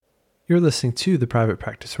You're listening to the Private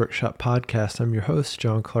Practice Workshop podcast. I'm your host,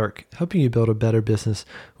 John Clark, helping you build a better business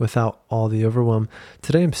without all the overwhelm.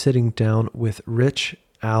 Today, I'm sitting down with Rich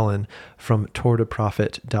Allen from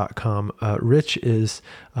tourtoprofit.com. Rich has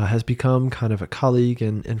become kind of a colleague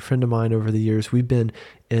and friend of mine over the years. We've been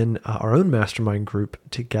in our own mastermind group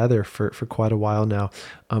together for quite a while now.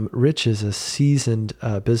 Rich is a seasoned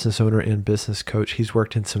business owner and business coach. He's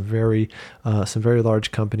worked in some very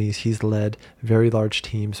large companies. He's led very large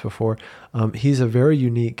teams before. He's a very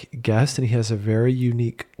unique guest, and he has a very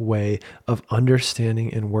unique way of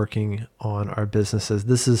understanding and working on our businesses.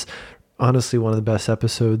 This is honestly one of the best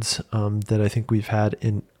episodes that I think we've had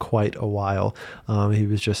in quite a while. He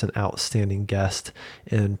was just an outstanding guest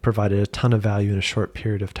and provided a ton of value in a short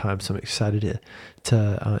period of time. So I'm excited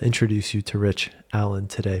to introduce you to Rich Allen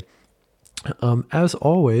today. As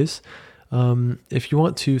always, if you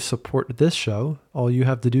want to support this show, all you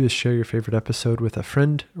have to do is share your favorite episode with a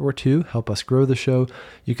friend or two, help us grow the show.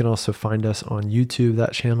 You can also find us on YouTube.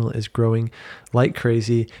 That channel is growing like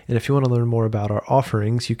crazy. And if you want to learn more about our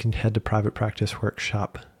offerings, you can head to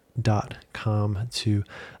privatepracticeworkshop.com to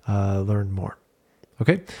learn more.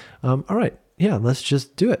 Okay. All right. Yeah, let's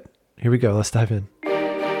just do it. Here we go. Let's dive in.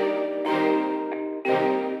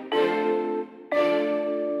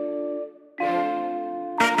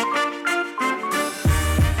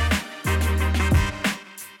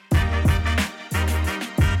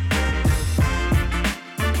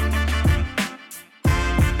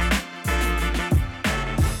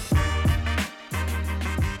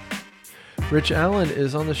 Rich Allen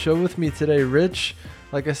is on the show with me today. Rich,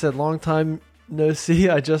 like I said, long time no see.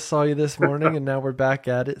 I just saw you this morning and now we're back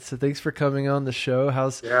at it. So thanks for coming on the show.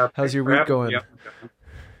 How's your week going?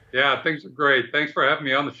 Yeah, things are great. Thanks for having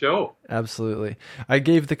me on the show. Absolutely. I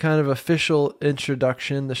gave the kind of official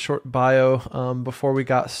introduction, the short bio before we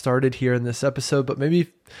got started here in this episode, but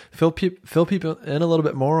maybe fill people in a little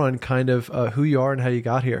bit more on kind of who you are and how you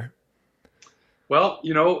got here. Well,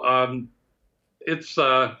 it's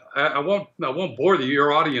I won't bore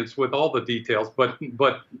your audience with all the details, but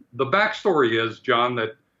the backstory is, John,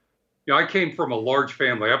 that I came from a large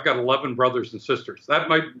family. I've got 11 brothers and sisters. That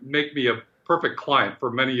might make me a perfect client for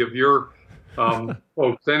many of your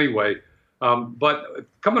folks anyway. But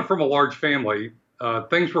coming from a large family,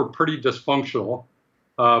 things were pretty dysfunctional.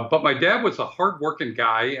 But my dad was a hardworking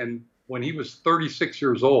guy, and when he was 36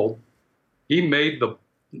 years old, he made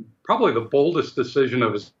probably the boldest decision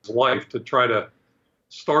of his life to try to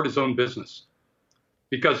start his own business,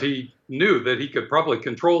 because he knew that he could probably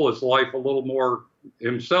control his life a little more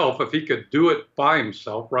himself if he could do it by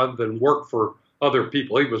himself rather than work for other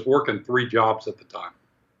people. He was working 3 jobs at the time.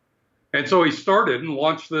 And so he started and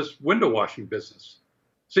launched this window washing business.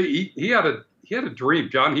 See, he had a dream,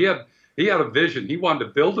 John. He had a vision. He wanted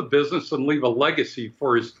to build a business and leave a legacy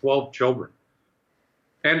for his 12 children.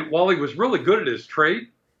 And while he was really good at his trade,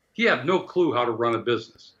 he had no clue how to run a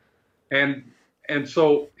business. And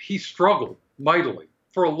so he struggled mightily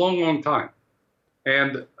for a long, long time.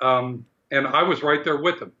 And I was right there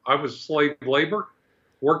with him. I was slave labor,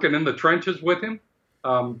 working in the trenches with him.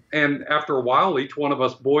 And after a while, each one of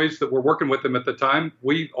us boys that were working with him at the time,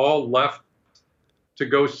 we all left to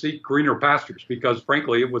go seek greener pastures because,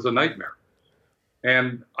 frankly, it was a nightmare.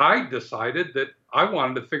 And I decided that I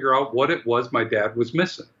wanted to figure out what it was my dad was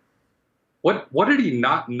missing. What did he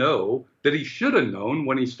not know that he should have known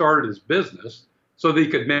when he started his business so that he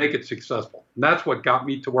could make it successful? And that's what got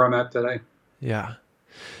me to where I'm at today. Yeah.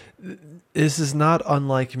 This is not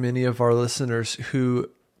unlike many of our listeners who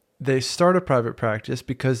they start a private practice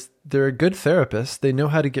because they're a good therapist. They know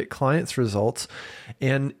how to get clients results.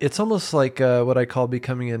 And it's almost like what I call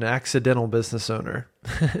becoming an accidental business owner.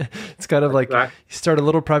 It's kind of like you start a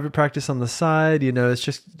little private practice on the side, it's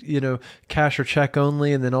just, cash or check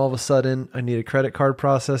only. And then all of a sudden I need a credit card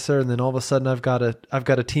processor. And then all of a sudden I've got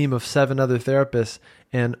a team of 7 other therapists,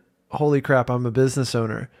 and holy crap, I'm a business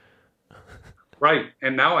owner. Right.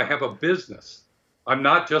 And now I have a business. I'm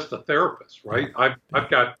not just a therapist, right? I've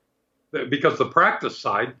got, because the practice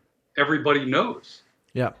side, everybody knows.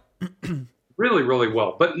 Yeah. Really, really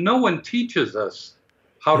well. But no one teaches us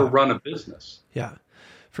how to run a business. Yeah.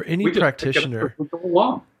 For any practitioner. Go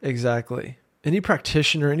along. Exactly. Any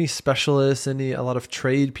practitioner, any specialist, a lot of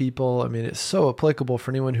trade people. I mean, it's so applicable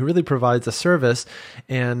for anyone who really provides a service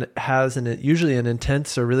and has usually an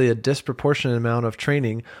intense or really a disproportionate amount of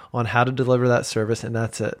training on how to deliver that service, and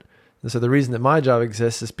that's it. And so the reason that my job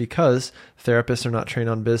exists is because therapists are not trained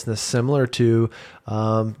on business, similar to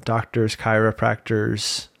doctors,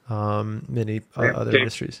 chiropractors, many other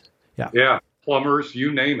industries. Yeah. Yeah. Plumbers,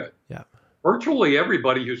 you name it. Yeah. Virtually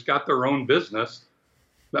everybody who's got their own business,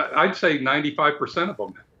 I'd say 95% of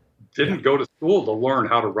them didn't go to school to learn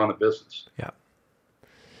how to run a business. Yeah.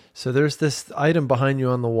 So there's this item behind you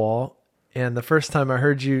on the wall, and the first time I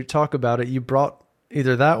heard you talk about it, you brought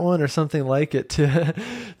either that one or something like it to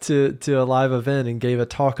to a live event and gave a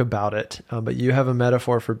talk about it. But you have a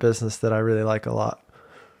metaphor for business that I really like a lot.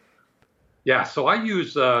 Yeah. So I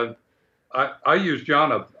use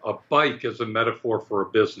John a bike as a metaphor for a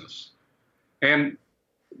business, and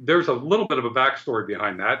there's a little bit of a backstory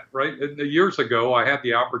behind that, right? Years ago, I had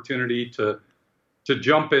the opportunity to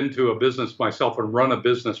jump into a business myself and run a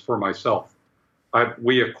business for myself.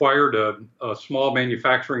 We acquired a small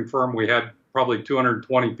manufacturing firm. We had probably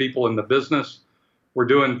 220 people in the business. We're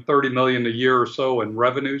doing 30 million a year or so in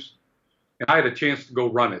revenues. And I had a chance to go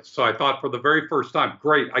run it. So I thought for the very first time,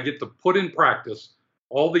 great, I get to put in practice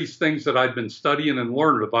all these things that I'd been studying and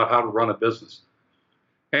learning about how to run a business.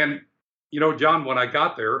 And, John, when I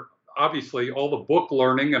got there, obviously all the book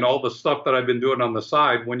learning and all the stuff that I've been doing on the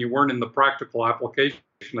side, when you weren't in the practical application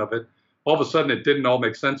of it, all of a sudden it didn't all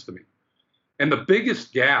make sense to me. And the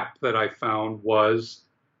biggest gap that I found was,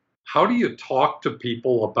 how do you talk to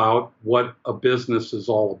people about what a business is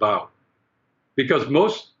all about? Because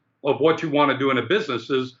most of what you want to do in a business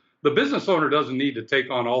is the business owner doesn't need to take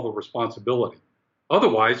on all the responsibility.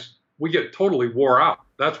 Otherwise, we get totally wore out.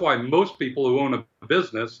 That's why most people who own a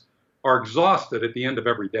business are exhausted at the end of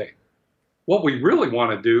every day. What we really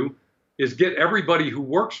want to do is get everybody who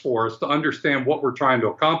works for us to understand what we're trying to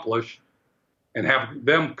accomplish and have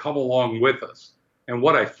them come along with us. And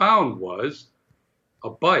what I found was a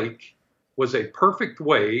bike was a perfect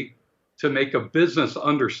way to make a business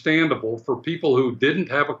understandable for people who didn't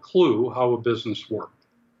have a clue how a business worked.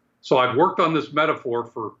 So I've worked on this metaphor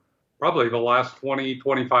for probably the last 20,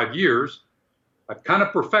 25 years. I've kind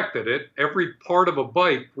of perfected it. Every part of a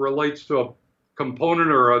bike relates to a component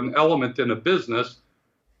or an element in a business,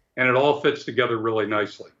 and it all fits together really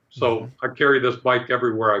nicely. So I carry this bike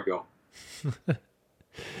everywhere I go.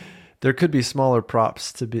 There could be smaller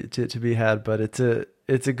props to be had, but it's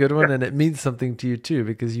a good one, and it means something to you too,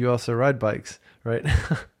 because you also ride bikes, right?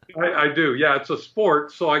 I do. Yeah, it's a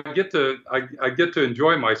sport, so I get to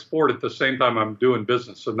enjoy my sport at the same time I'm doing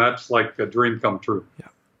business, and that's like a dream come true. Yeah.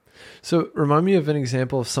 So remind me of an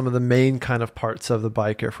example of some of the main kind of parts of the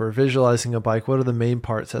bike. If we're visualizing a bike, what are the main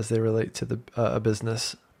parts as they relate to a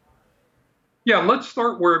business? Yeah, let's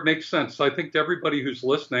start where it makes sense. I think to everybody who's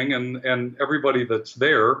listening and everybody that's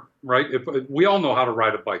there, right? If we all know how to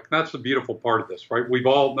ride a bike, that's the beautiful part of this, right? We've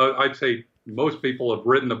all, I'd say most people have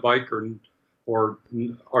ridden a bike or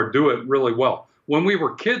do it really well. When we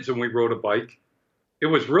were kids and we rode a bike, it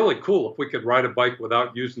was really cool if we could ride a bike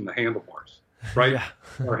without using the handlebars, right? Yeah.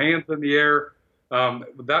 Our hands in the air.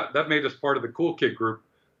 That made us part of the cool kid group.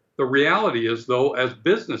 The reality is, though, as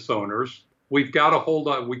business owners, we've got to hold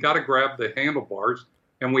on. We got to grab the handlebars,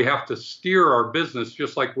 and we have to steer our business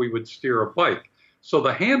just like we would steer a bike. So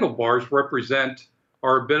the handlebars represent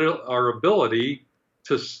our ability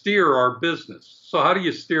to steer our business. So how do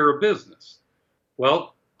you steer a business?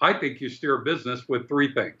 Well, I think you steer a business with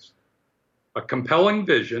three things: a compelling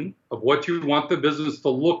vision of what you want the business to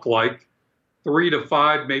look like 3 to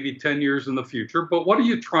 5, maybe 10 years in the future. But what are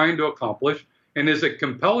you trying to accomplish? And is it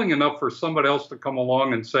compelling enough for somebody else to come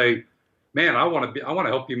along and say, man, I want to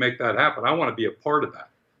help you make that happen. I want to be a part of that,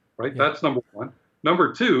 right? Yeah. That's number one.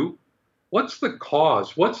 Number two, what's the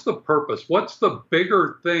cause? What's the purpose? What's the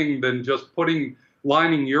bigger thing than just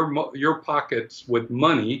lining your pockets with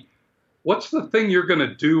money? What's the thing you're going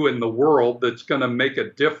to do in the world that's going to make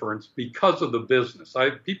a difference because of the business?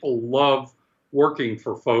 People love working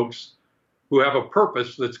for folks who have a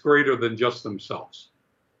purpose that's greater than just themselves.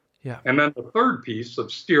 Yeah. And then the third piece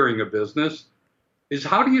of steering a business is,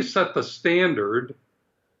 how do you set the standard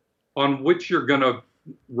on which you're going to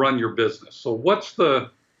run your business? So what's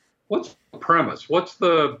the premise? What's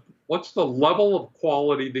the level of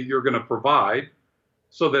quality that you're going to provide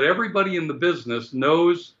so that everybody in the business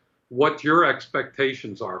knows what your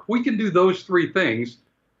expectations are? If we can do those three things,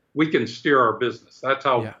 we can steer our business. That's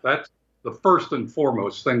the first and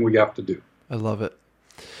foremost thing we have to do. I love it.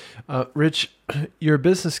 Rich, you're a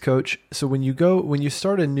business coach. So when you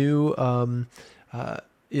start a new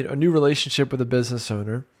relationship with a business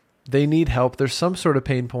owner, they need help. There's some sort of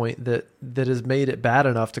pain point that has made it bad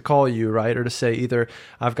enough to call you, right? Or to say either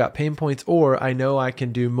I've got pain points or I know I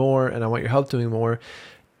can do more and I want your help doing more.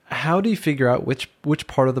 How do you figure out which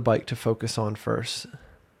part of the bike to focus on first?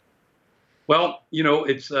 Well,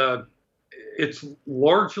 it's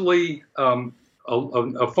largely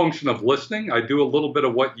a function of listening. I do a little bit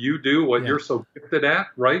of what you do, what you're so gifted at,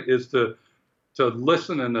 right? Is to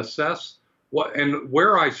listen and assess and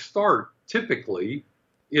where I start typically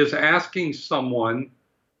is asking someone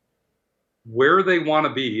where they want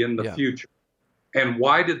to be in the Yeah. future, and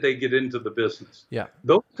why did they get into the business? Yeah.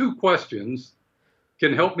 Those two questions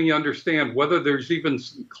can help me understand whether there's even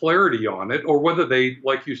clarity on it, or whether they,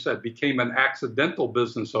 like you said, became an accidental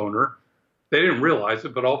business owner. They didn't realize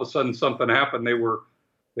it, but all of a sudden something happened. They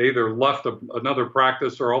either left another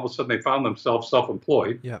practice, or all of a sudden they found themselves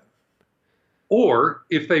self-employed. Yeah. Or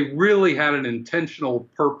if they really had an intentional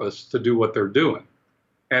purpose to do what they're doing.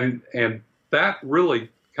 And that really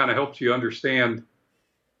kind of helps you understand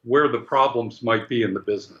where the problems might be in the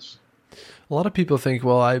business. A lot of people think,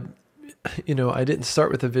 well, I didn't start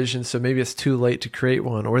with a vision, so maybe it's too late to create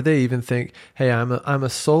one. Or they even think, hey, I'm a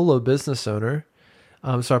solo business owner,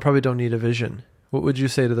 so I probably don't need a vision. What would you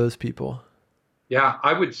say to those people? Yeah,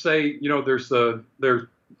 I would say, there's a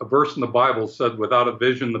verse in the Bible said, without a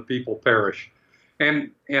vision, the people perish.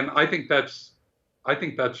 And I think that's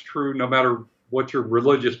true no matter what your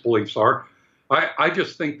religious beliefs are. I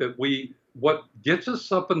just think that what gets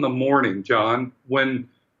us up in the morning, John, when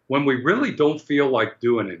we really don't feel like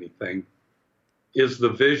doing anything, is the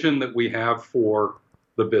vision that we have for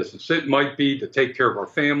the business. It might be to take care of our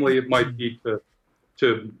family. It might be to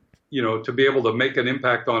be able to make an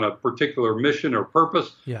impact on a particular mission or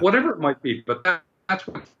purpose, whatever it might be. But that's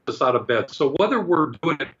what gets us out of bed. So whether we're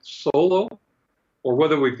doing it solo, or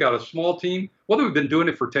whether we've got a small team, whether we've been doing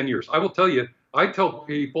it for 10 years, I will tell you, I tell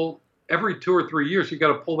people every 2 or 3 years, you got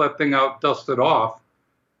to pull that thing out, dust it off,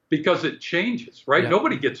 because it changes, right? Yeah.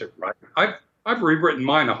 Nobody gets it right. I've rewritten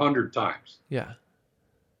mine 100 times. Yeah.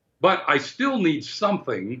 But I still need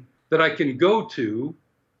something that I can go to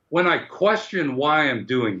when I question why I'm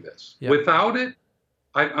doing this. Yeah. Without it,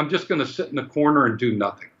 I'm just going to sit in the corner and do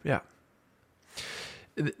nothing. Yeah.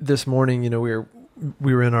 This morning,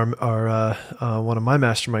 we were in our one of my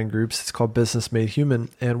mastermind groups. It's called Business Made Human,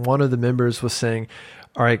 and one of the members was saying,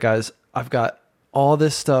 "All right, guys, I've got all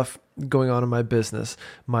this stuff going on in my business.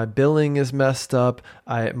 My billing is messed up.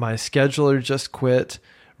 My scheduler just quit.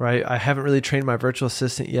 Right? I haven't really trained my virtual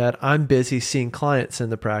assistant yet. I'm busy seeing clients in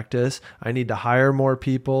the practice. I need to hire more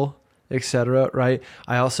people, etc. Right?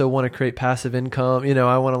 I also want to create passive income.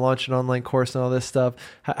 I want to launch an online course and all this stuff.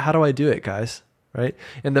 How do I do it, guys?" Right?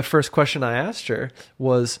 And the first question I asked her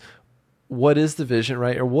was, what is the vision,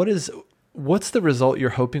 right? Or what's the result you're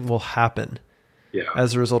hoping will happen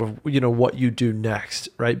as a result of, what you do next,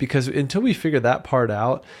 right? Because until we figure that part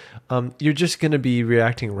out, you're just going to be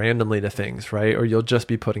reacting randomly to things, right? Or you'll just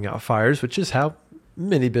be putting out fires, which is how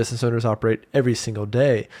many business owners operate every single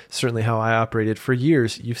day. Certainly how I operated for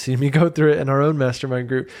years. You've seen me go through it in our own mastermind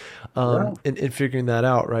group, in figuring that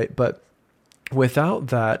out, right? But without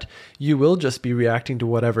that, you will just be reacting to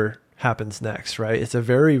whatever happens next, right? It's a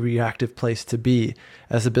very reactive place to be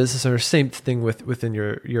as a business owner. Same thing within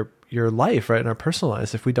your life, right? In our personal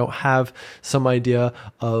lives. If we don't have some idea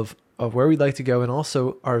of where we'd like to go, and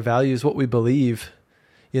also our values, what we believe,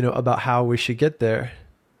 about how we should get there,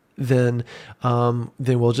 then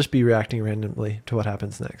we'll just be reacting randomly to what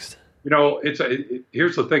happens next.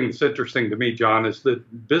 Here's the thing that's interesting to me, John, is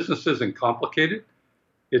that business isn't complicated.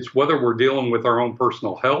 It's whether we're dealing with our own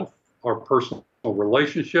personal health, our personal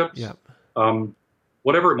relationships,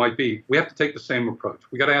 whatever it might be. We have to take the same approach.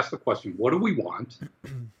 We got to ask the question: what do we want?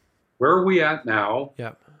 Where are we at now?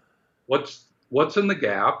 What's in the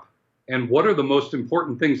gap? And what are the most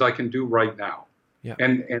important things I can do right now?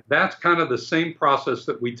 And that's kind of the same process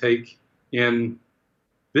that we take in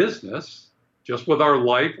business, just with our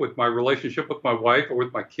life, with my relationship with my wife or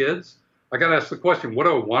with my kids. I got to ask the question: what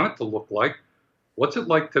do I want it to look like? What's it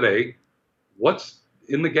like today? What's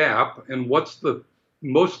in the gap? And what's the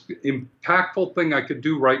most impactful thing I could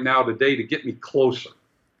do right now today to get me closer?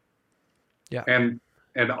 And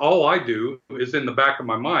all I do is, in the back of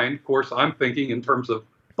my mind, of course, I'm thinking in terms of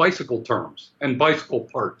bicycle terms and bicycle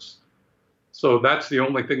parts. So that's the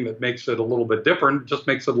only thing that makes it a little bit different. It just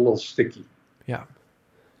makes it a little sticky. Yeah.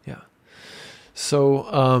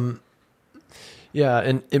 So,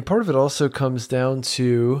 and part of it also comes down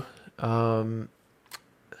to,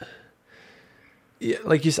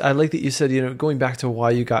 like you said, I like that you said, going back to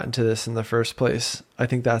why you got into this in the first place. I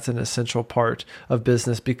think that's an essential part of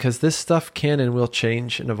business, because this stuff can and will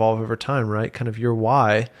change and evolve over time, right? Kind of your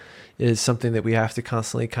why is something that we have to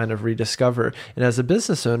constantly kind of rediscover. And as a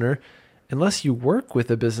business owner, unless you work with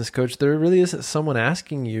a business coach, there really isn't someone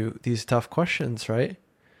asking you these tough questions, right?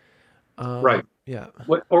 Right. Yeah.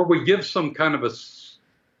 Or we give some kind of a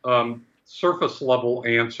surface level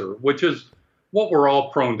answer, which is what we're all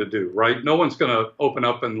prone to do, right? No one's going to open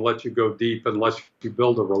up and let you go deep unless you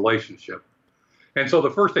build a relationship. And so the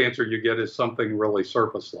first answer you get is something really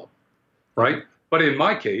surface level, right? But in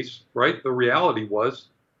my case, right, the reality was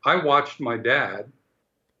I watched my dad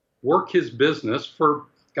work his business for,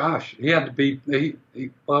 gosh, he had to be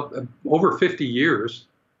over 50 years,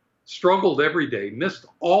 struggled every day, missed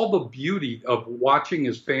all the beauty of watching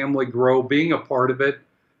his family grow, being a part of it.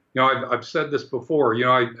 I've said this before.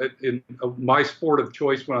 In my sport of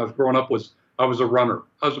choice when I was growing up I was a runner.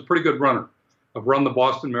 I was a pretty good runner. I've run the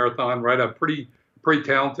Boston Marathon, right? I'm pretty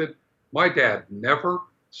talented. My dad never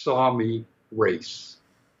saw me race.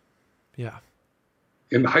 Yeah.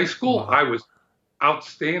 In high school, Wow. I was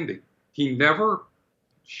outstanding. He never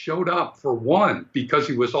showed up for one because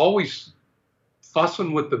he was always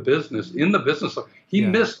fussing with the business, in the business. He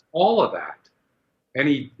missed all of that. And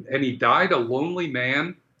he died a lonely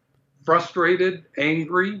man, frustrated,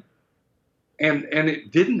 angry, and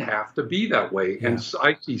it didn't have to be that way. Yeah. And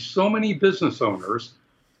I see so many business owners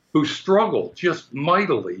who struggle just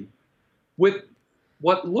mightily with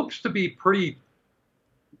what looks to be pretty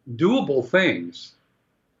doable things,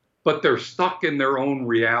 but they're stuck in their own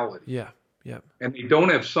reality. Yeah. Yeah. And they don't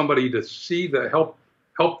have somebody to see the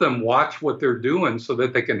help them watch what they're doing so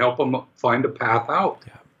that they can help them find a path out.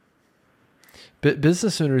 Yeah. But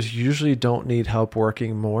business owners usually don't need help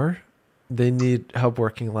working more. They need help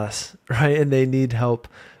working less, right? And they need help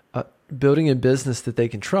building a business that they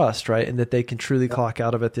can trust, right? And that they can truly clock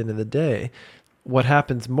out of at the end of the day. What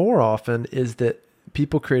happens more often is that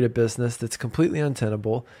people create a business that's completely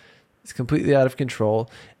untenable. It's completely out of control.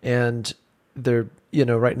 And they're,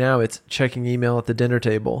 right now it's checking email at the dinner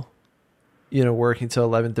table, working till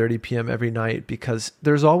 11:30 p.m. every night because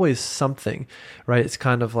there's always something, right? It's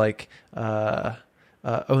kind of like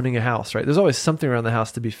owning a house, right? There's always something around the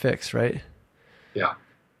house to be fixed, right? Yeah.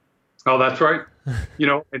 Oh, that's right.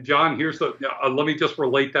 And John, let me just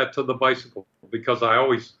relate that to the bicycle because I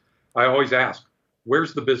always ask,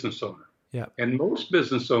 where's the business owner? Yeah. And most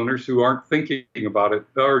business owners who aren't thinking about it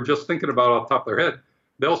or just thinking about it off the top of their head,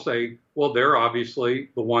 they'll say, well, they're obviously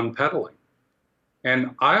the one pedaling.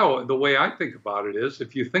 And the way I think about it is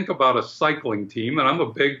if you think about a cycling team, and I'm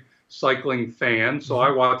a big cycling fan, so I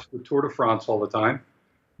watch the Tour de France all the time,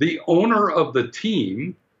 the owner of the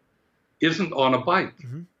team isn't on a bike.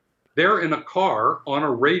 Mm-hmm. They're in a car on a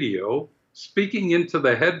radio speaking into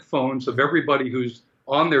the headphones of everybody who's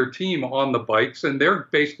on their team on the bikes, and they're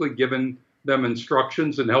basically giving them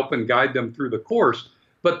instructions and helping guide them through the course,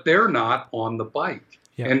 but they're not on the bike.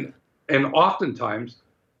 Yeah. And oftentimes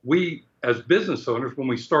we, as business owners, when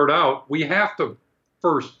we start out, we have to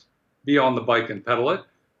first be on the bike and pedal it,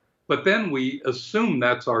 but then we assume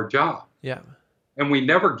that's our job. Yeah. And we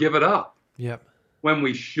never give it up. Yep. When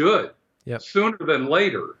we should. Yep. Sooner than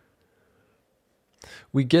later.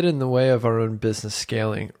 We get in the way of our own business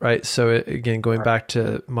scaling, right? So again, going back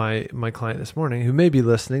to my client this morning, who may be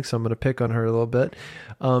listening, so I'm going to pick on her a little bit,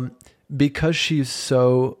 because she's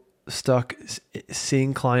so stuck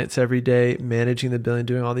seeing clients every day, managing the billing,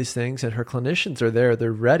 doing all these things, and her clinicians are there,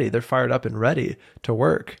 they're ready, they're fired up and ready to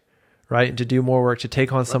work, right? And to do more work, to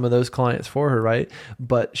take on some of those clients for her, right?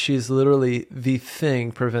 But she's literally the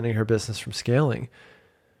thing preventing her business from scaling.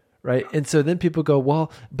 Right. And so then people go,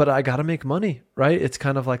 well, but I got to make money, right? It's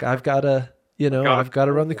kind of like, I've got to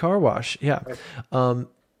run the car wash. Yeah.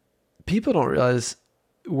 People don't realize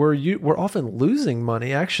we're often losing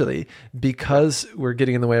money actually because we're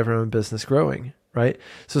getting in the way of our own business growing. Right.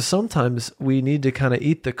 So sometimes we need to kind of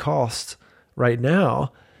eat the cost right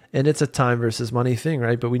now, and it's a time versus money thing,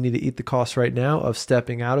 right? But we need to eat the cost right now of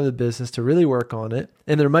stepping out of the business to really work on it.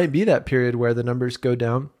 And there might be that period where the numbers go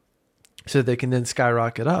down, so they can then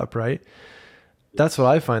skyrocket up, right? That's what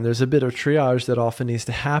I find. There's a bit of triage that often needs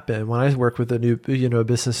to happen when I work with a new, a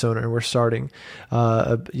business owner, and we're starting,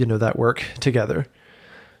 that work together.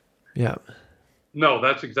 Yeah. No,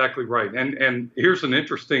 that's exactly right. And here's an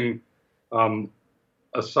interesting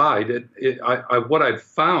aside. What I've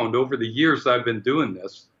found over the years I've been doing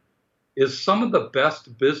this is some of the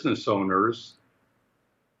best business owners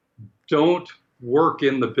don't work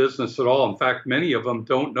in the business at all. In fact, many of them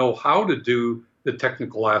don't know how to do the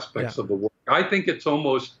technical aspects of the work. I think it's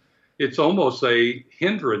almost a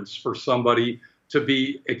hindrance for somebody to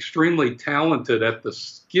be extremely talented at the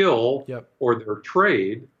skill or their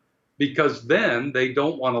trade, because then they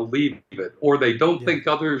don't want to leave it, or they don't think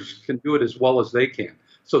others can do it as well as they can.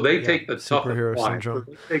 So they take the toughest client, or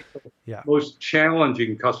they take the most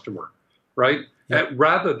challenging customer, right?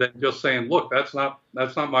 Rather than just saying, look, that's not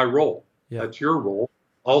my role. Yeah. That's your role.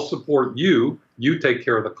 I'll support you. You take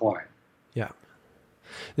care of the client. Yeah.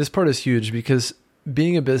 This part is huge because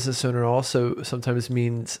being a business owner also sometimes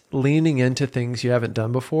means leaning into things you haven't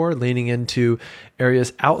done before, leaning into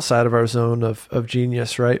areas outside of our zone of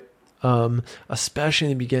genius, right? Especially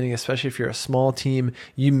in the beginning, especially if you're a small team,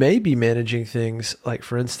 you may be managing things like,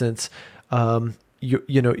 for instance,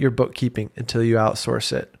 your bookkeeping until you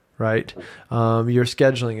outsource it, right? Your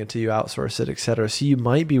scheduling until you outsource it, et cetera. So you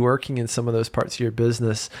might be working in some of those parts of your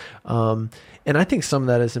business. And I think some of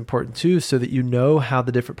that is important too, so that you know how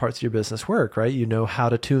the different parts of your business work, right? You know how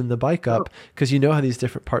to tune the bike up because you know how these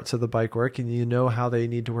different parts of the bike work and you know how they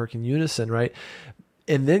need to work in unison, right?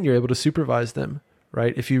 And then you're able to supervise them,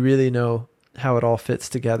 right? If you really know how it all fits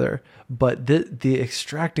together. But the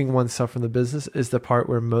extracting oneself from the business is the part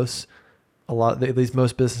where at least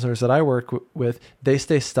most business owners that I work with, they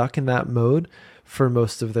stay stuck in that mode for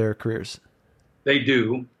most of their careers. They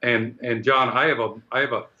do. And John, I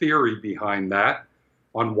have a theory behind that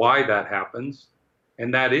on why that happens.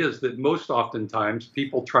 And that is that most oftentimes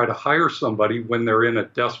people try to hire somebody when they're in a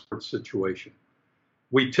desperate situation.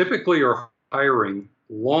 We typically are hiring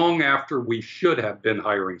long after we should have been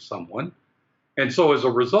hiring someone. And so as a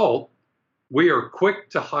result, we are quick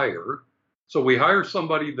to hire. So we hire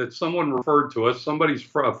somebody that someone referred to us, somebody's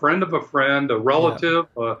a friend of a friend, a relative,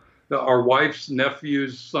 our wife's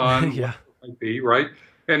nephew's son, Yeah. might be, right?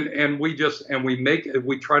 And we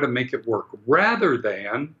try to make it work rather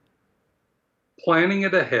than planning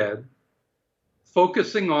it ahead,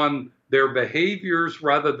 focusing on their behaviors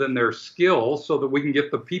rather than their skills, so that we can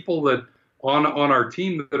get the people that on our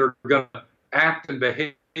team that are going to act and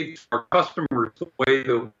behave to our customers the way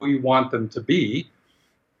that we want them to be.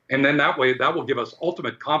 And then that way, that will give us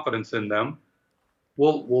ultimate confidence in them.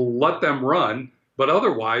 We'll let them run, but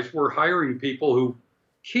otherwise we're hiring people who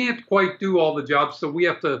can't quite do all the jobs. So we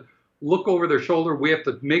have to look over their shoulder. We have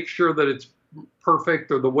to make sure that it's perfect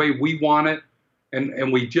or the way we want it.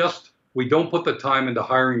 And we don't put the time into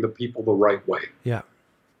hiring the people the right way. Yeah.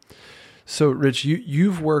 So Rich,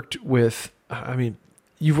 you've worked with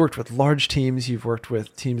large teams. You've worked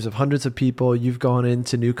with teams of hundreds of people. You've gone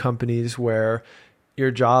into new companies where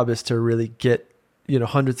your job is to really get,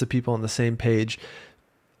 hundreds of people on the same page.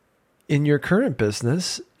 In your current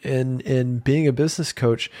business, in being a business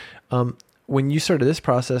coach, when you started this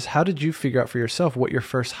process, how did you figure out for yourself what your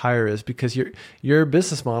first hire is? Because your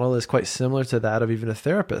business model is quite similar to that of even a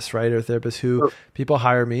therapist, right? Or a therapist who people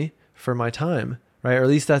hire me for my time, right? Or at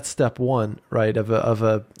least that's step one, right, of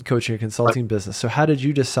a coaching or consulting business. So how did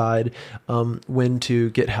you decide when to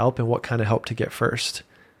get help and what kind of help to get first?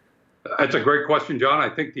 That's a great question, John. I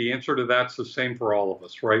think the answer to that's the same for all of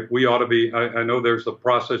us, right? We ought to be, I know there's a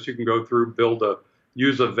process you can go through,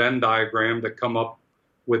 use a Venn diagram to come up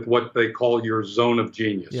with what they call your zone of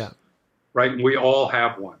genius. Yeah. Right. And we all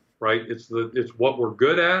have one, right? It's what we're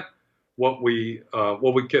good at, what we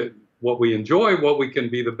enjoy, what we can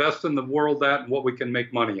be the best in the world at, and what we can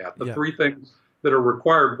make money at. The three things that are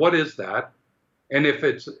required. What is that? And if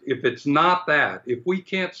it's not that, if we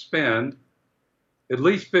can't spend at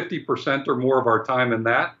least 50% or more of our time in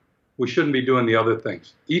that, we shouldn't be doing the other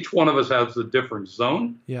things. Each one of us has a different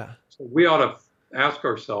zone. Yeah. So we ought to ask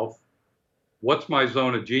ourselves, what's my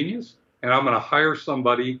zone of genius? And I'm going to hire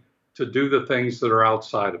somebody to do the things that are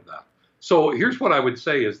outside of that. So here's what I would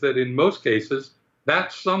say is that in most cases,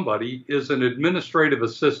 that somebody is an administrative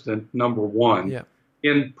assistant, number one,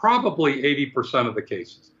 in probably 80% of the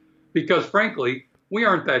cases. Because frankly, we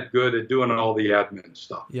aren't that good at doing all the admin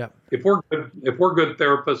stuff. If we're good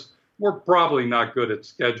therapists, we're probably not good at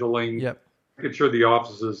scheduling, making sure the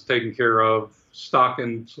office is taken care of,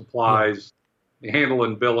 stocking supplies,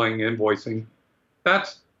 handling billing, invoicing.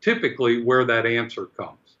 That's typically where that answer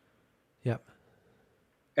comes.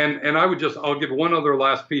 And I'll give one other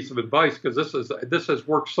last piece of advice, because this has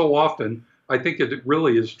worked so often. I think it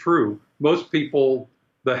really is true. Most people,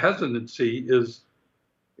 the hesitancy is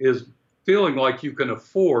feeling like you can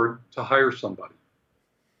afford to hire somebody.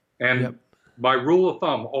 And my rule of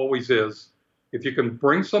thumb always is, if you can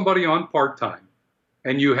bring somebody on part-time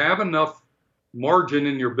and you have enough margin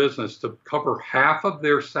in your business to cover half of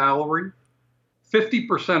their salary,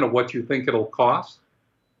 50% of what you think it'll cost,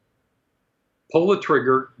 pull the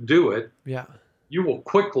trigger, do it. You will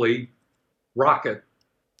quickly rocket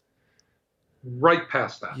right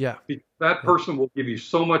past that. Because that person will give you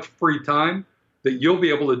so much free time that you'll be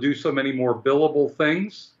able to do so many more billable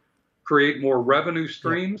things, create more revenue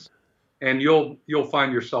streams, and you'll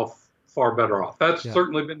find yourself far better off. That's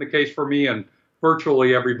certainly been the case for me and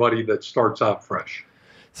virtually everybody that starts out fresh.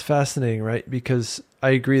 It's fascinating, right? Because I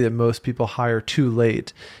agree that most people hire too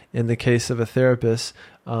late. In the case of a therapist,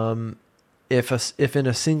 if in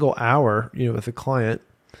a single hour, with a client,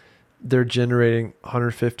 they're generating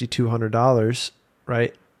 $150, $200,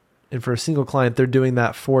 right? And for a single client, they're doing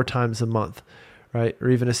that 4 times a month, right? Or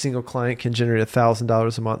even a single client can generate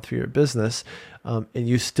 $1,000 a month for your business, and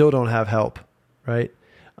you still don't have help, right?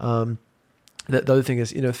 The other thing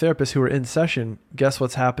is, therapists who are in session, guess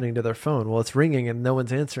what's happening to their phone? Well, it's ringing and no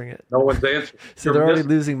one's answering it. No one's answering. So they're already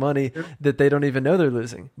losing money that they don't even know they're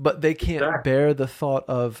losing. But they can't bear the thought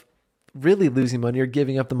of really losing money or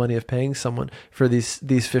giving up the money of paying someone for these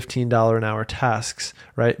 $15 an hour tasks,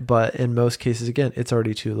 right? But in most cases, again, it's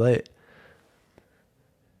already too late.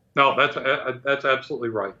 No, that's absolutely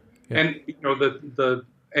right. Yeah. And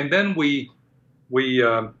and then we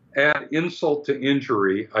add insult to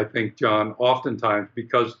injury, I think, John, oftentimes,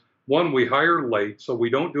 because one, we hire late, so we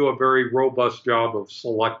don't do a very robust job of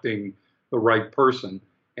selecting the right person.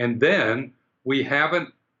 And then we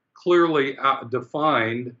haven't clearly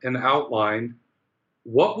defined and outlined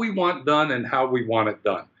what we want done and how we want it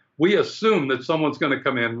done. We assume that someone's going to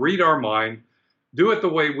come in, read our mind, do it the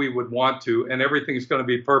way we would want to, and everything's going to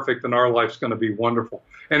be perfect and our life's going to be wonderful.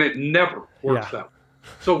 And it never works out.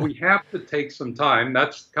 So we have to take some time.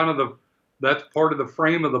 That's part of the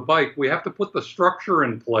frame of the bike. We have to put the structure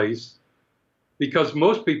in place, because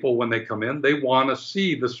most people, when they come in, they want to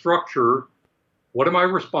see the structure. What am I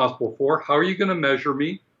responsible for? How are you going to measure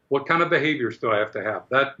me? What kind of behaviors do I have to have?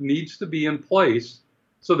 That needs to be in place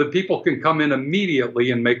so that people can come in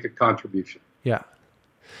immediately and make a contribution. Yeah.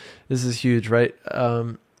 This is huge, right?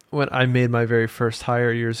 When I made my very first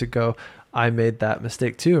hire years ago, I made that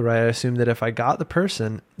mistake too, right? I assumed that if I got the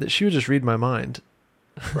person, that she would just read my mind.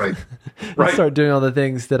 Right. Right. Start doing all the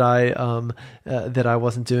things that I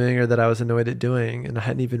wasn't doing or that I was annoyed at doing. And I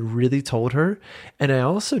hadn't even really told her. And I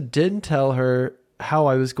also didn't tell her how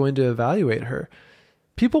I was going to evaluate her.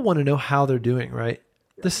 People want to know how they're doing, right?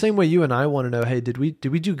 Yeah. The same way you and I want to know, hey, did we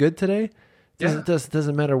do good today?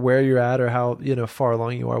 Doesn't matter where you're at or how, far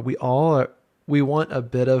along you are. We want a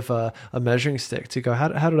bit of a measuring stick to go,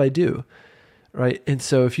 how did I do? Right. And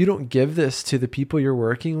so if you don't give this to the people you're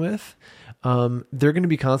working with, they're going to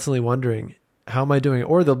be constantly wondering, how am I doing?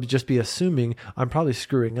 Or they'll just be assuming I'm probably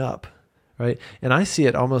screwing up. Right. And I see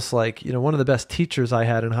it almost like, one of the best teachers I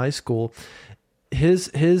had in high school,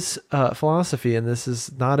 his philosophy, and this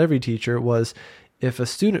is not every teacher, was if a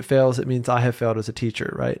student fails, it means I have failed as a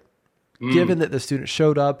teacher. Right. Given that the student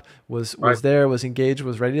showed up, was there, was engaged,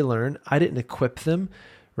 was ready to learn, I didn't equip them,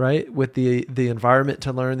 right, with the environment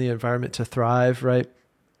to learn, the environment to thrive, right?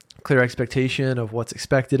 Clear expectation of what's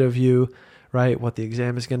expected of you, right? What the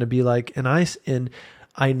exam is going to be like. And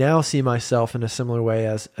I now see myself in a similar way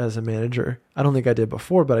as a manager. I don't think I did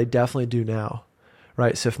before, but I definitely do now.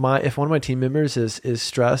 Right. So if one of my team members is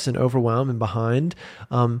stressed and overwhelmed and behind,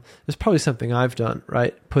 there's probably something I've done,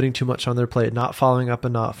 right? Putting too much on their plate, not following up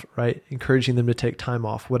enough, right? Encouraging them to take time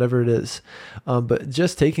off, whatever it is. But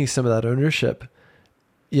just taking some of that ownership,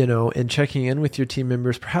 and checking in with your team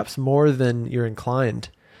members, perhaps more than you're inclined,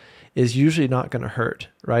 is usually not going to hurt,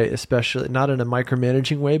 right? Especially not in a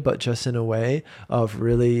micromanaging way, but just in a way of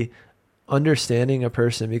really understanding a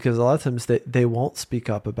person, because a lot of times they won't speak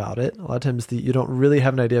up about it. A lot of times you don't really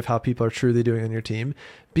have an idea of how people are truly doing on your team,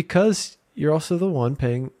 because you're also the one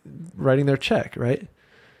writing their check, right?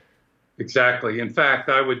 Exactly. In fact,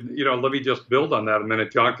 I would, let me just build on that a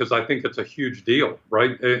minute, John, because I think it's a huge deal,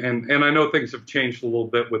 right? And I know things have changed a little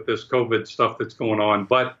bit with this COVID stuff that's going on,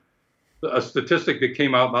 but a statistic that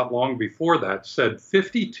came out not long before that said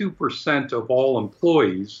 52% of all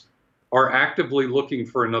employees are actively looking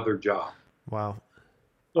for another job. Wow.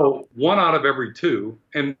 So 1 out of every 2,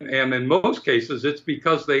 and in most cases, it's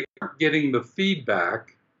because they aren't getting the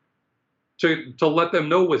feedback to let them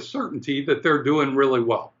know with certainty that they're doing really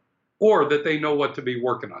well, or that they know what to be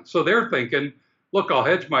working on. So they're thinking, look, I'll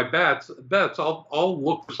hedge my bets. I'll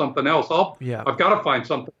look for something else. I've got to find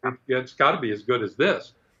something that's got to be as good as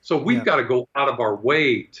this. So we've got to go out of our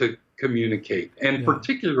way to communicate, and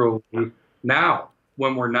particularly now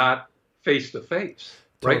when we're not face to face,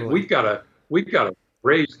 right? Totally. We've got to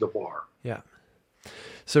raise the bar. Yeah.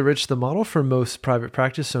 So Rich, the model for most private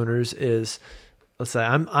practice owners is, let's say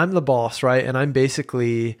I'm the boss, right? And I'm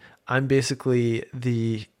basically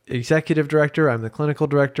the executive director, I'm the clinical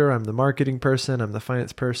director, I'm the marketing person, I'm the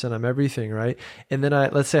finance person, I'm everything, right? And then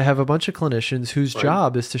let's say I have a bunch of clinicians whose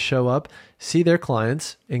job is to show up, see their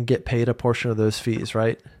clients, and get paid a portion of those fees,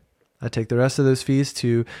 right? I take the rest of those fees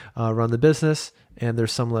to run the business, and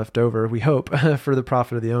there's some left over, we hope, for the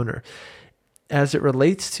profit of the owner. As it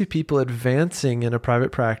relates to people advancing in a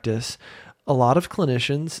private practice, a lot of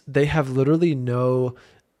clinicians, they have literally no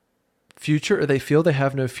future, or they feel they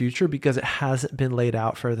have no future because it hasn't been laid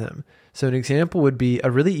out for them. So an example would be,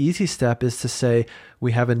 a really easy step is to say,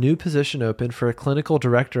 we have a new position open for a clinical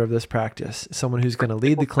director of this practice, someone who's going to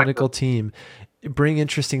lead the clinical team, bring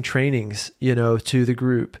interesting trainings, to the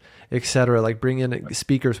group, etc. Like bring in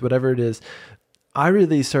speakers, whatever it is. I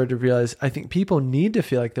really started to realize I think people need to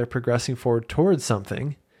feel like they're progressing forward towards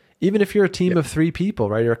something. Even if you're a team of 3 people,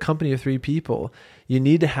 right, or a company of 3 people, you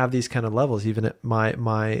need to have these kind of levels. Even at my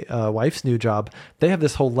wife's new job, they have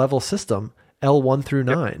this whole level system, L1 through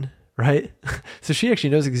 9, right? So she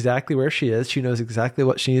actually knows exactly where she is. She knows exactly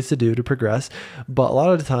what she needs to do to progress. But a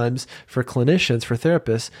lot of the times for clinicians, for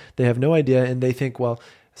therapists, they have no idea, and they think, well,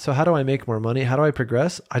 so how do I make more money? How do I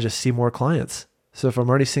progress? I just see more clients. So if I'm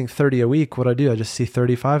already seeing 30 a week, what do? I just see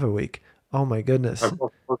 35 a week. Oh my goodness.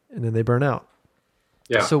 And then they burn out.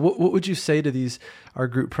 Yeah. So what would you say to our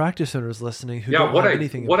group practice owners listening who don't have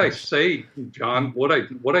anything? What I say, John, what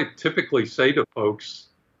I typically say to folks,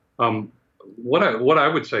 what I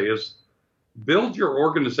would say is build your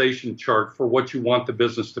organization chart for what you want the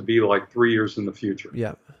business to be like 3 years in the future.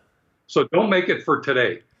 Yeah. So don't make it for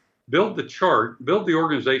today. Build the chart, build the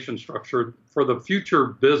organization structure for the future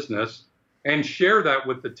business, and share that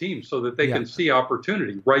with the team so that they can see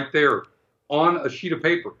opportunity right there on a sheet of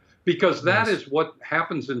paper. Because that is what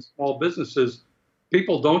happens in small businesses.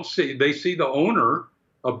 People don't see, they see the owner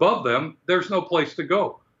above them. There's no place to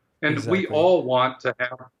go. And we all want to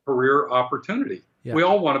have career opportunity. Yeah. We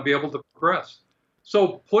all want to be able to progress.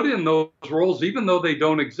 So put in those roles, even though they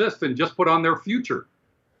don't exist, and just put on their future.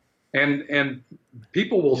 And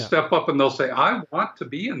people will step up and they'll say, I want to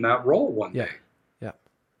be in that role one day. Yeah.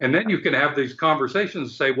 And then you can have these conversations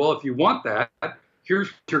and say, well, if you want that, here's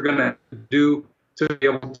what you're going to do to be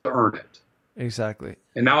able to earn it. Exactly.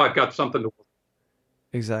 And now I've got something to work.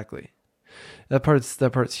 Exactly. That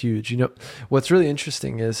part's huge. You know, what's really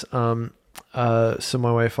interesting is, so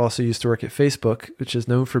my wife also used to work at Facebook, which is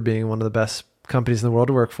known for being one of the best companies in the world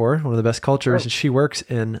to work for, one of the best cultures. Right. And she works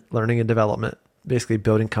in learning and development, basically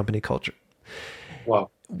building company culture. Wow.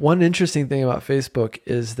 One interesting thing about Facebook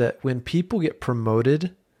is that when people get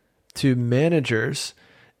promoted to managers,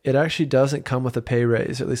 it actually doesn't come with a pay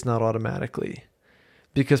raise, at least not automatically.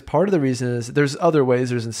 Because part of the reason is there's other ways,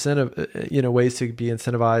 there's ways to be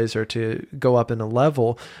incentivized or to go up in a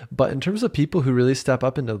level. But in terms of people who really step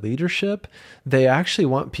up into leadership, they actually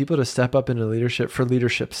want people to step up into leadership for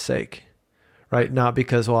leadership's sake, right? Not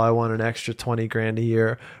because, well, I want an extra 20 grand a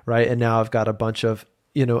year, right? And now I've got a bunch of,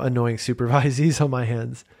 annoying supervisees on my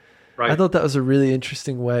hands. Right. I thought that was a really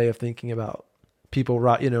interesting way of thinking about people,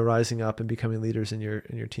 rising up and becoming leaders in your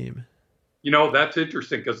team. That's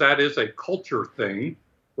interesting because that is a culture thing,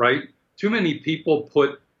 right? Too many people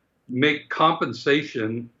make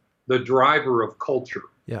compensation the driver of culture.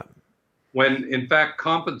 Yeah. When in fact,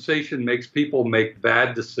 compensation makes people make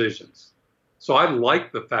bad decisions. So I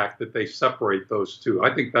like the fact that they separate those two.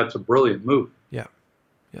 I think that's a brilliant move. Yeah.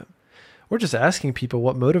 Yeah. We're just asking people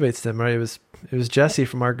what motivates them, right? It was Jesse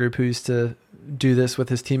from our group who used to do this with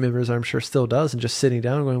his team members, I'm sure still does, and just sitting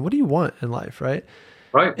down and going, what do you want in life, right?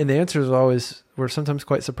 Right. And the answers were sometimes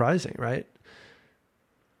quite surprising, right?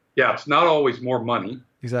 Yeah, it's not always more money.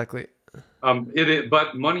 Exactly.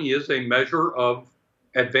 But money is a measure of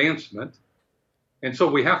advancement. And so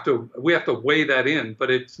we have to weigh that in,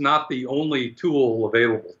 but it's not the only tool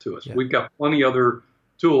available to us. Yeah. We've got plenty other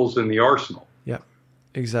tools in the arsenal. Yeah,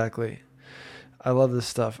 exactly. I love this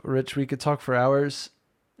stuff. Rich, we could talk for hours,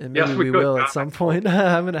 and maybe we will at some point.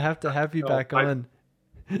 I'm going to have you back on.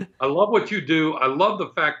 I love what you do. I love the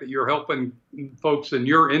fact that you're helping folks in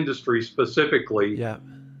your industry specifically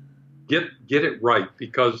get it right,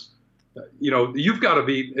 because you've got to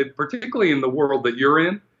be, particularly in the world that you're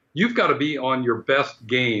in, you've got to be on your best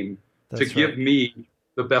game to give me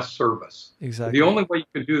the best service. Exactly. The only way you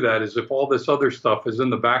can do that is if all this other stuff is in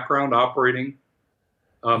the background operating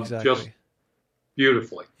just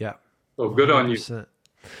beautifully. Yeah. So good 100%. On you.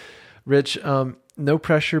 Rich, no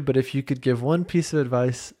pressure, but if you could give one piece of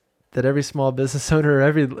advice that every small business owner,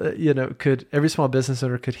 every small business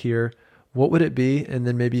owner could hear, what would it be? And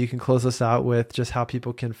then maybe you can close us out with just how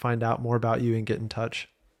people can find out more about you and get in touch.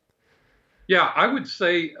 Yeah, I would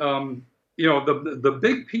say, the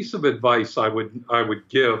big piece of advice I would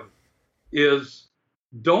give is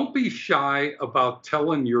don't be shy about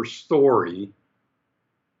telling your story.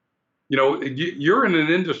 You're in an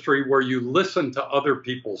industry where you listen to other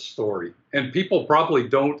people's story, and people probably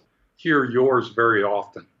don't hear yours very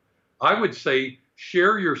often. I would say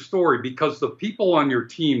share your story because the people on your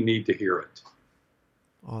team need to hear it.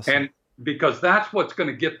 Awesome. And because that's what's going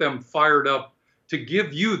to get them fired up to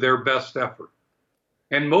give you their best effort.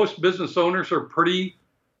 And most business owners are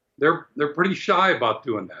they're pretty shy about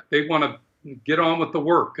doing that. They want to get on with the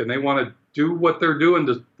work and they want to do what they're doing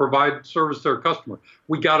to provide service to their customer.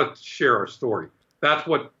 We got to share our story. That's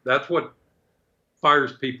what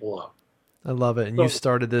fires people up. I love it. And So you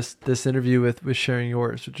started this interview with sharing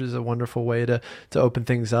yours, which is a wonderful way to open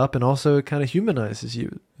things up, and also it kind of humanizes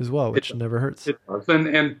you as well, which never hurts. it does.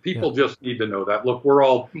 And people just need to know that. Look, we're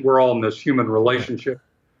all in this human relationship,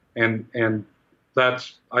 and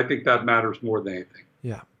that's, I think that matters more than anything.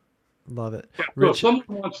 Yeah. Love it. Yeah, so if someone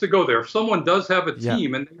wants to go there, if someone does have a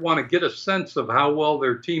team and they want to get a sense of how well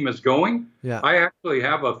their team is going, I actually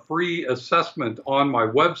have a free assessment on my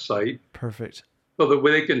website. Perfect. So that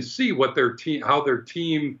they can see what their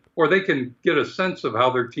team, or they can get a sense of how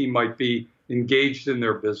their team might be engaged in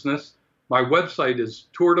their business. My website is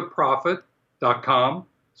tourdeprofit.com.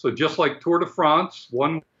 So just like Tour de France,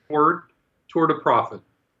 one word, Tour de Profit.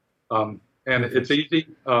 And it's easy.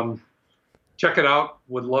 Check it out.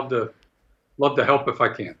 Would love to help if I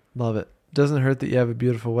can. Love it. Doesn't hurt that you have a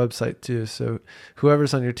beautiful website too. So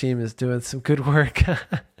whoever's on your team is doing some good work.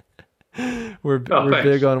 We're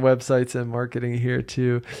big on websites and marketing here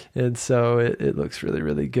too, and so it looks really,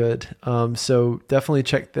 really good. So definitely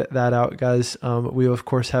check that out, guys. We of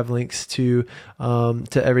course have links to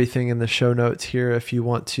everything in the show notes here if you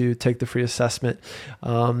want to take the free assessment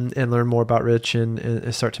and learn more about Rich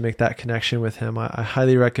and start to make that connection with him. I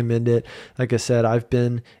highly recommend it. Like I said, I've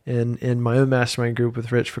been in my own mastermind group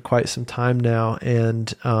with Rich for quite some time now,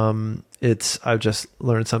 and I've just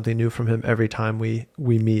learned something new from him every time we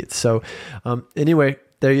meet. So anyway,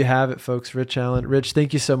 there you have it, folks. Rich Allen. Rich,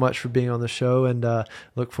 thank you so much for being on the show, and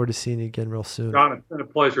look forward to seeing you again real soon. John, it's been a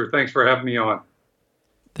pleasure. Thanks for having me on.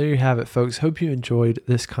 There you have it, folks. Hope you enjoyed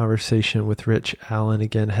this conversation with Rich Allen.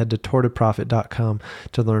 Again, head to tourdeprofit.com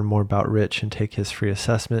to learn more about Rich and take his free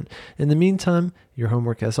assessment. In the meantime, your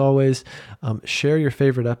homework, as always, share your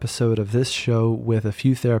favorite episode of this show with a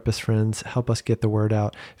few therapist friends. Help us get the word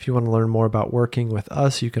out. If you want to learn more about working with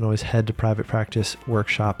us, you can always head to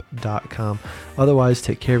privatepracticeworkshop.com. Otherwise,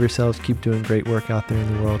 take care of yourselves. Keep doing great work out there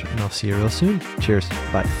in the world, and I'll see you real soon. Cheers.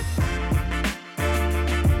 Bye.